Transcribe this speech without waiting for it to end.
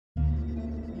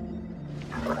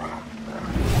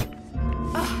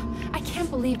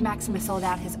believe Maximus sold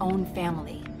out his own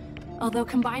family. Although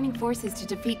combining forces to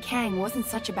defeat Kang wasn't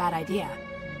such a bad idea.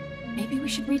 Maybe we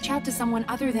should reach out to someone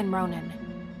other than Ronan.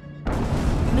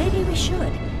 Maybe we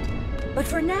should. But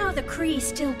for now, the Kree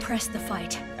still press the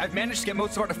fight. I've managed to get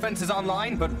most of our defenses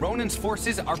online, but Ronan's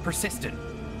forces are persistent.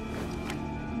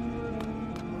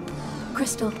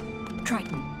 Crystal,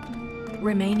 Triton,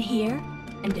 remain here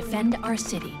and defend our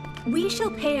city. We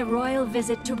shall pay a royal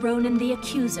visit to Ronan the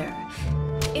Accuser.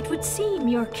 It would seem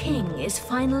your king is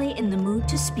finally in the mood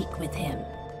to speak with him.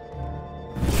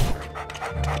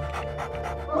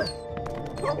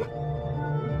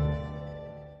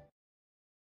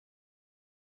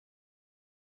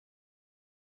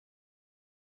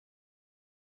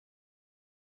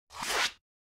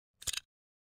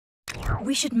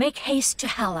 We should make haste to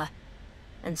Hala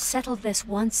and settle this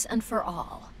once and for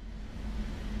all.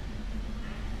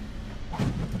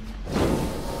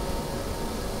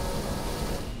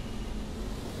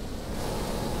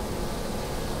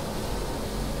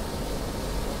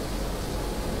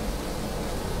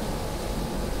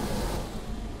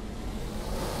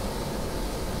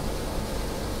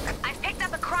 I've picked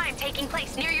up a crime taking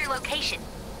place near your location.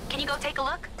 Can you go take a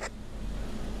look?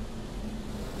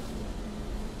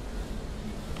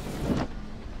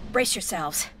 Brace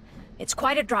yourselves. It's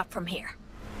quite a drop from here.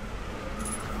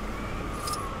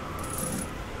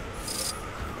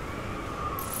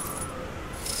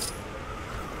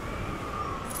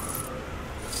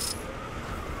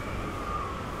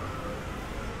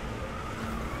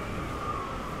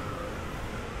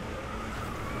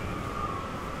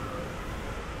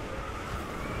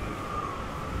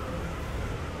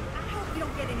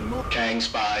 Kang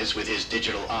spies with his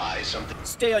digital eye something.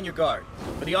 Stay on your guard.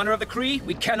 For the honor of the Kree,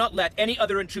 we cannot let any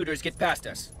other intruders get past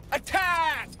us.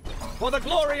 Attack! For the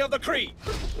glory of the Kree!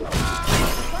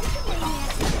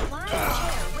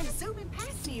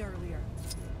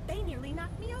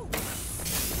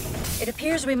 It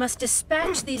appears we must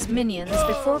dispatch these minions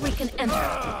before we can enter.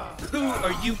 Who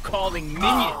are you calling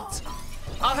minions?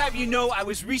 I'll have you know I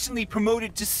was recently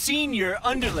promoted to senior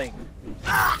underling.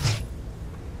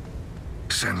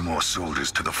 Send more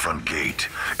soldiers to the front gate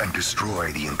and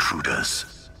destroy the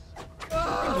intruders.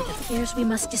 And it appears we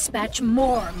must dispatch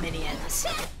more minions.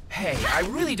 Hey, I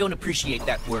really don't appreciate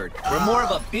that word. We're more of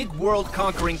a big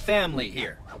world-conquering family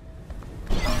here.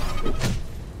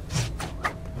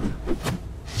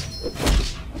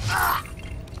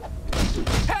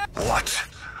 What?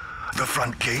 The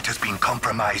front gate has been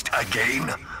compromised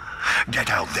again? Get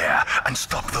out there and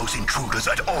stop those intruders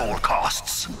at all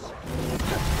costs.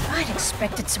 I'd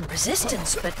expected some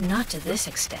resistance, but not to this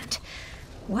extent.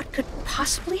 What could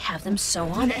possibly have them so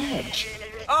on edge?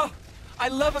 Oh, I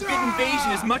love a good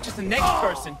invasion as much as the next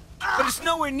person, but it's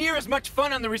nowhere near as much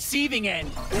fun on the receiving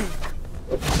end.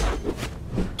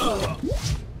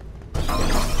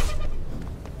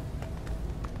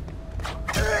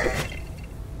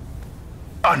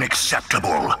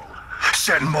 Unacceptable.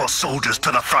 Send more soldiers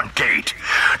to the front gate.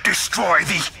 Destroy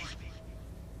the...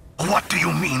 What do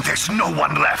you mean there's no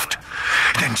one left?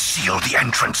 Then seal the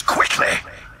entrance quickly.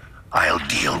 I'll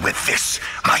deal with this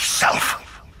myself.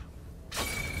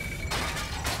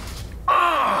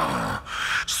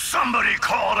 Somebody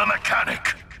call a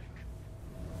mechanic.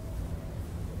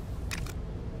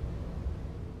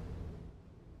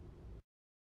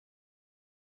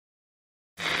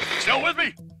 Still with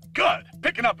me? Good.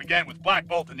 Picking up again with Black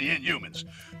Bolt and the Inhumans.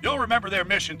 You'll remember their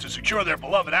mission to secure their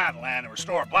beloved Hala and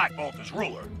restore Black Bolt as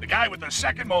ruler. The guy with the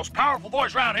second most powerful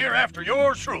voice around here after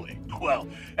yours truly. Well,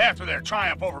 after their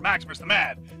triumph over Maximus the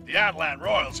Mad, the Hala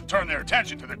royals have turned their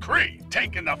attention to the Kree,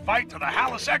 taking the fight to the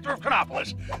Hala sector of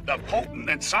Chronopolis. The potent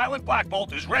and silent Black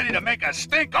Bolt is ready to make a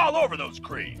stink all over those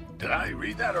Kree. Did I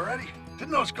read that already?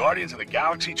 Didn't those Guardians of the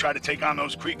Galaxy try to take on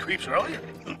those Kree creeps earlier?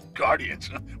 Guardians,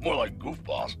 more like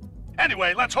goofballs.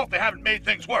 Anyway, let's hope they haven't made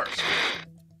things worse.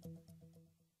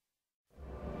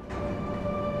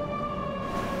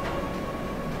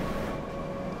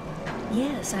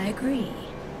 Yes, I agree.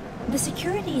 The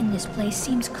security in this place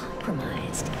seems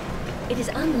compromised. It is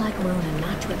unlike Ronan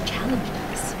not to have challenged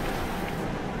us.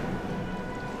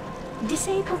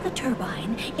 Disable the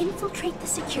turbine, infiltrate the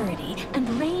security, and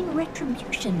rain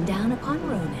retribution down upon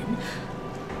Ronan.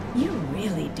 You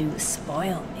really do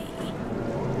spoil me.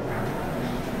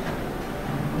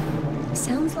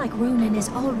 Sounds like Ronan is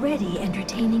already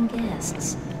entertaining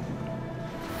guests.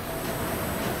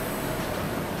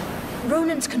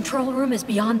 Ronan's control room is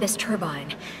beyond this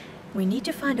turbine. We need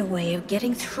to find a way of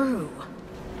getting through.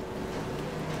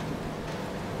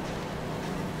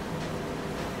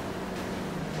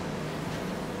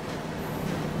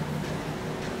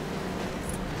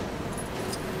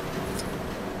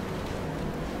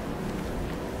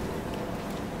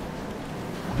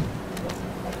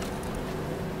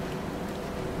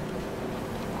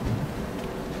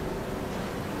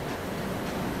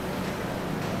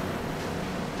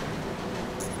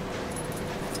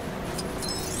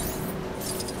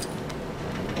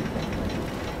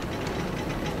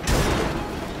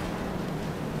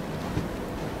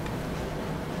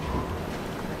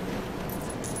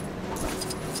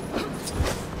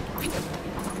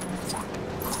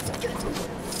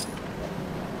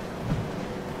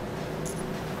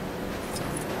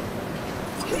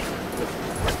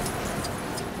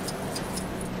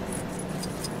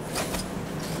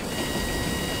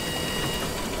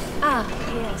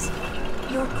 Yes.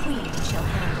 Your queen shall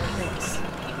handle this.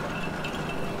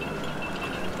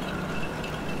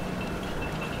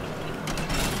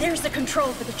 There's the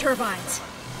control for the turbines.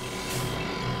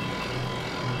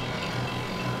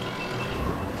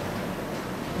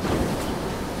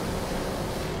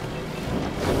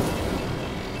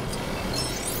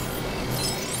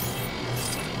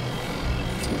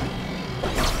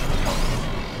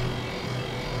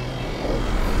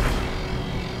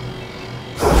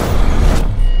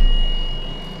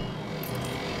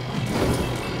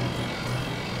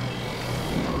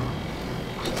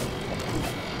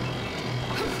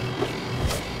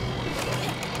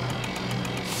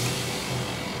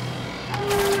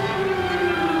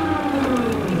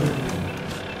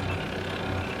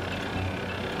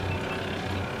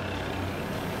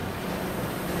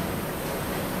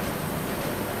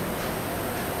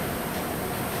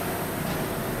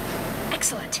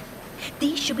 Excellent.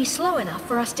 These should be slow enough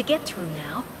for us to get through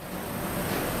now.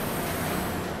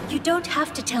 You don't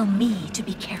have to tell me to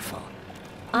be careful.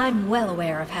 I'm well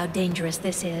aware of how dangerous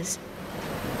this is.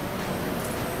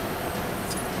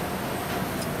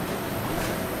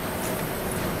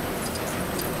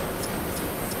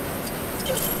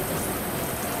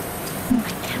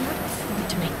 I cannot afford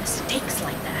to make mistakes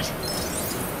like that.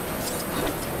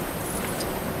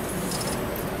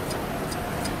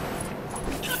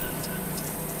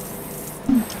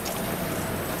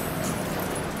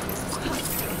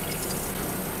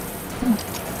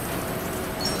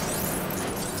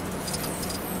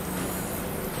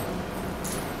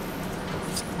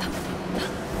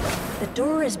 The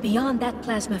door is beyond that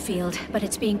plasma field, but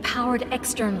it's being powered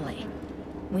externally.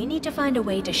 We need to find a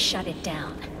way to shut it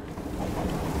down.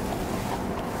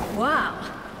 Wow!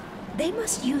 They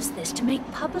must use this to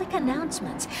make public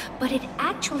announcements, but it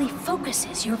actually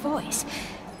focuses your voice.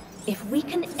 If we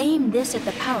can aim this at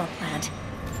the power plant,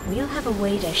 we'll have a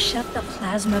way to shut the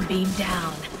plasma beam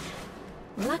down.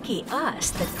 Lucky us,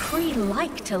 the Kree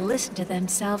like to listen to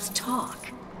themselves talk.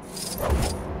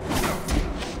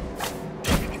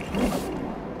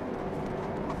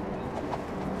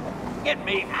 Get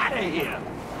me out of here!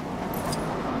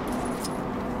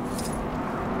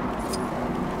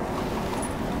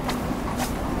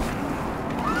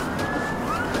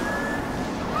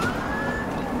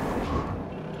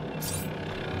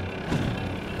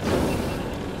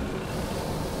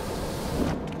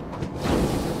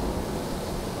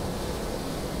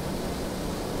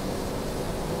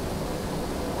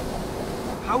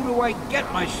 How do I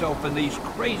get myself in these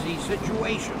crazy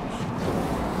situations?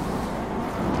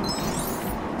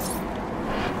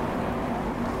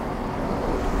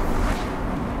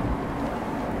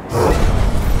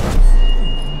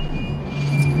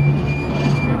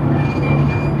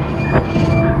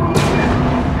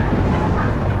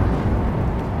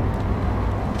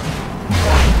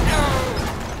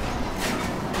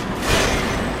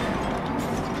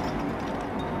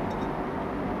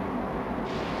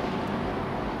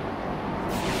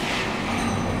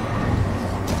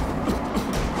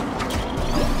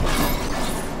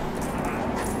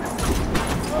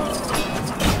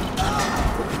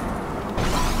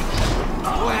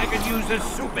 A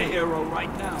superhero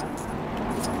right now.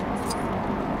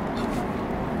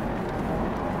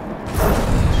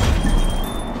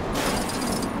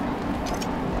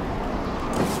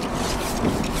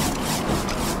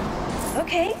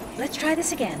 Okay, let's try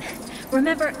this again.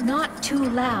 Remember, not too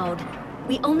loud.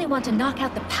 We only want to knock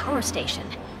out the power station,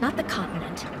 not the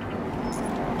continent.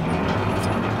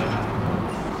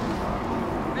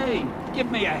 Hey,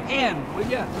 give me a hand, will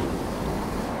ya?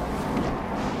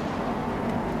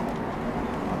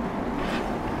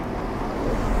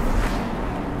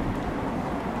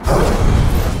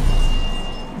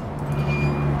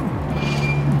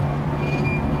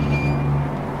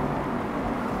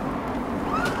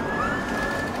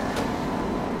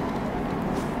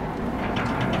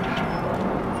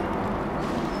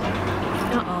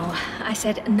 I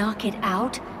said knock it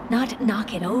out, not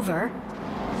knock it over.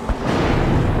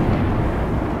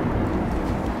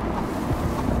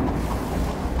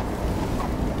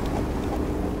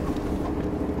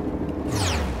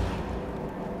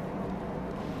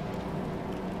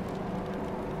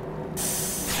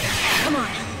 Come on,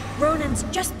 Ronan's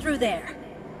just through there.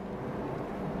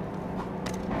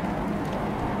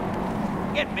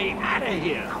 Get me out of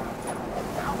here!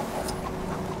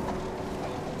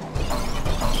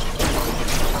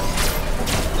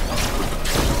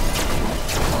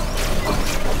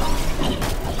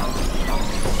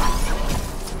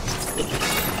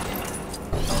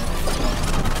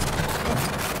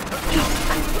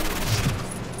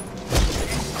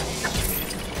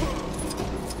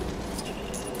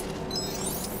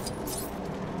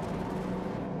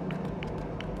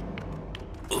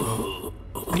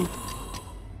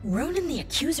 Ronan the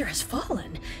Accuser has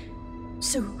fallen.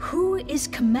 So who is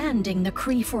commanding the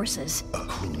Kree forces? A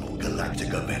criminal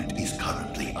galactic event is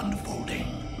currently unfolding.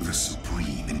 The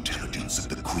supreme intelligence of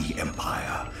the Kree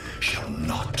Empire shall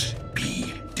not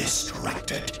be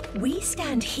distracted. We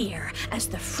stand here as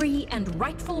the free and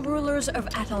rightful rulers of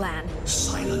Atalan.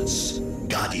 Silence,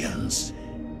 Guardians.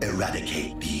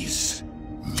 Eradicate these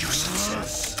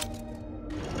nuisances.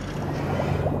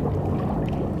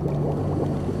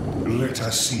 Let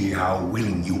us see how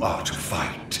willing you are to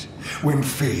fight when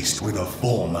faced with a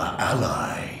former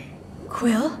ally.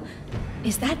 Quill,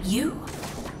 is that you?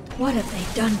 What have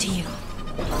they done to you?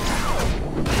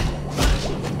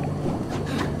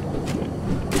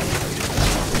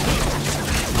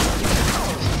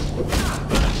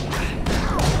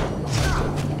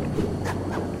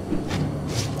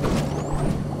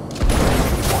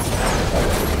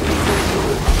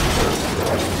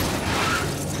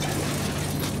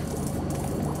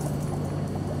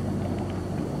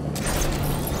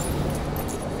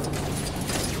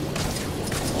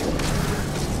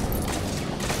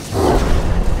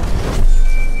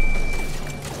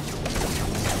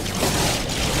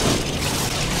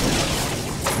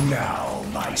 Now,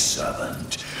 my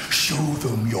servant, show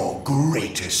them your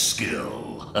greatest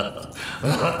skill.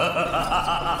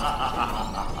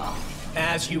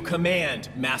 As you command,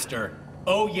 Master.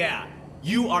 Oh yeah,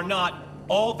 you are not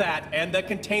all that and the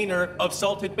container of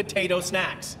salted potato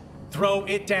snacks. Throw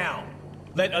it down.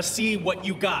 Let us see what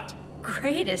you got.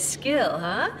 Greatest skill,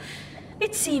 huh?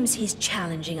 It seems he's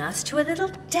challenging us to a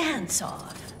little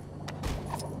dance-off.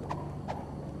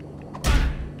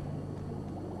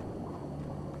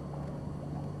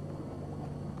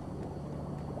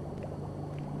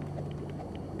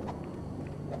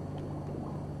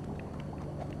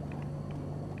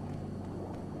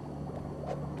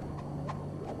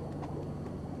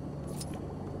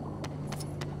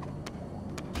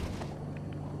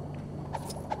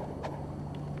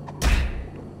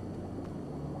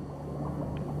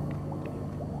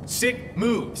 Sick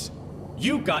moves.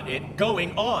 You got it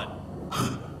going on.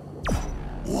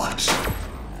 What?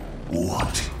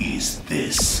 What is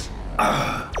this?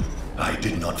 I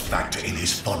did not factor in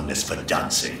his fondness for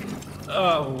dancing.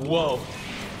 Whoa.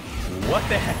 What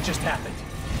the heck just happened?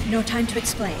 No time to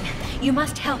explain. You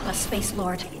must help us, Space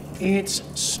Lord. It's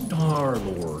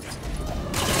Star-Lord.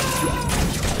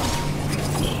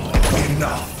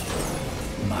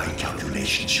 Enough! My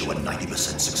calculations show a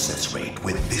 90% success rate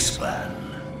with this plan.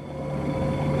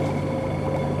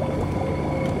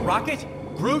 Rocket?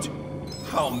 Groot?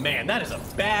 Oh man, that is a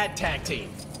bad tag team.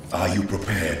 Are you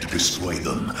prepared to destroy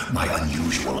them, my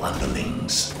unusual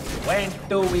underlings? When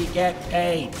do we get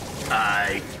paid?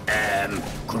 I am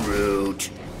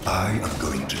Groot. I am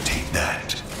going to take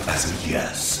that as a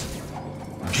yes.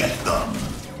 Get them!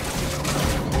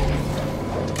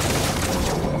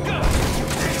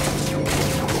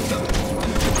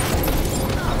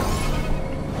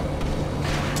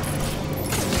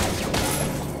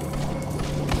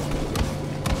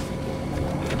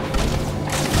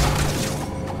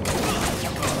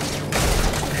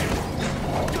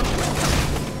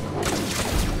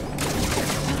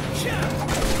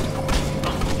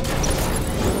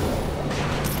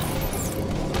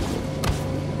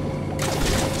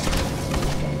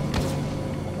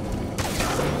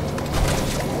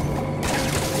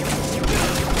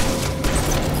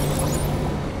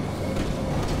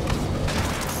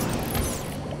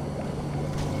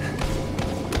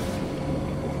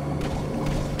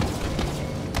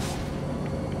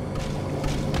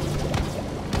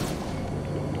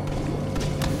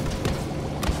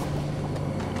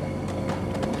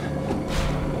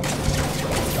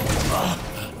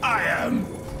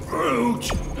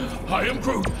 I am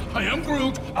Groot! I am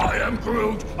Groot! I am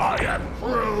Groot! I am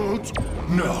Groot!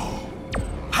 No.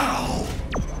 How?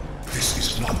 This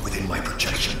is not within my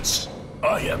projections.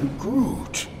 I am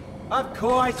Groot. Of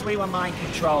course we were mind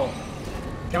controlled.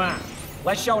 Come on,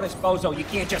 let's show this bozo you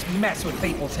can't just mess with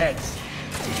people's heads.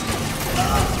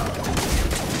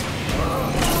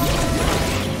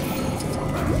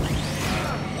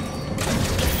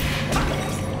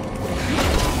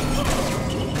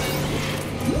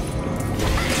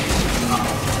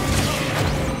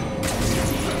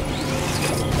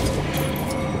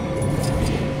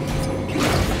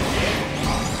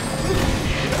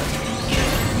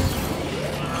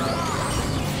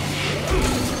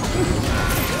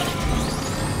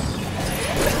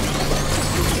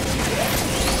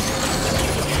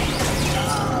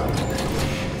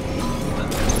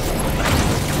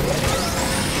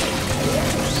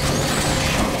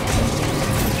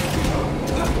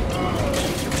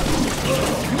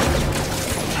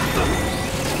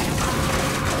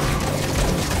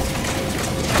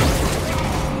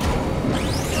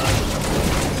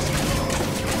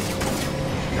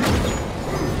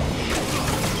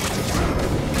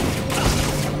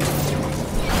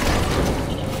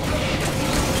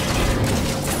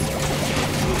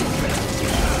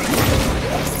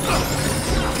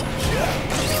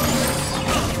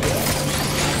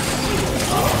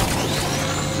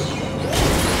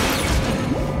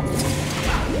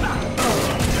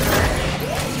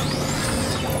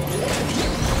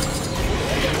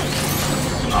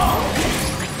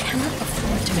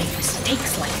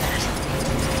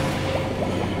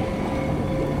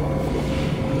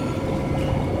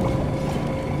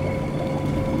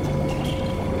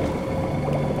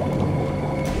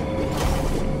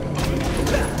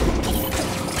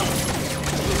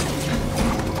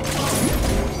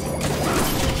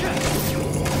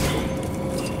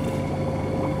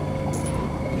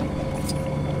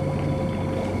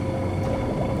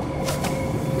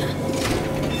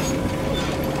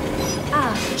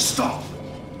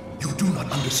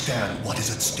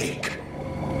 mistake.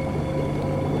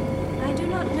 I do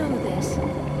not know this.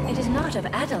 It is not of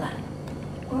Adelan.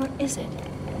 Or is it?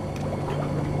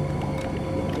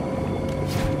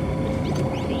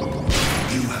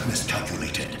 You have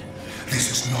miscalculated.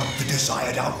 This is not the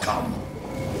desired outcome.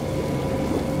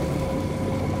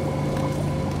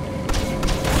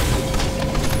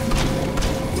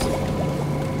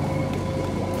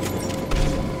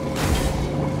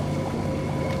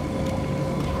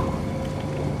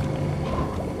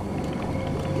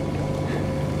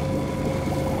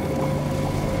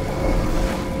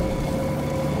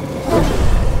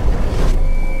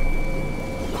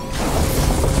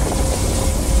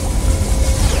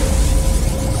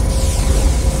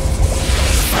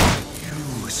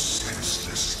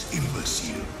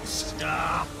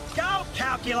 Don't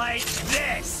calculate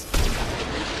this!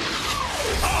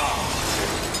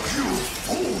 You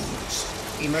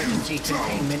fools! Emergency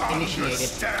containment initiated.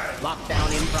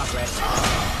 Lockdown in progress.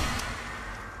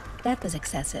 That was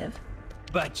excessive.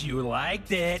 But you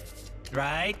liked it,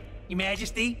 right, Your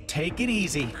Majesty? Take it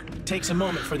easy. Takes a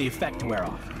moment for the effect to wear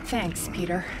off. Thanks,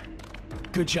 Peter.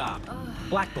 Good job.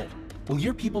 Black Bolt, will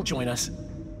your people join us?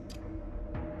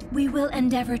 We will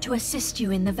endeavor to assist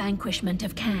you in the vanquishment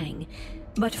of Kang.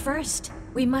 But first,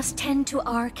 we must tend to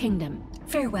our kingdom.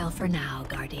 Farewell for now,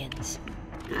 Guardians.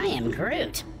 I am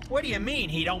Groot. What do you mean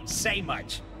he don't say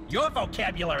much? Your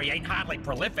vocabulary ain't hardly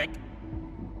prolific.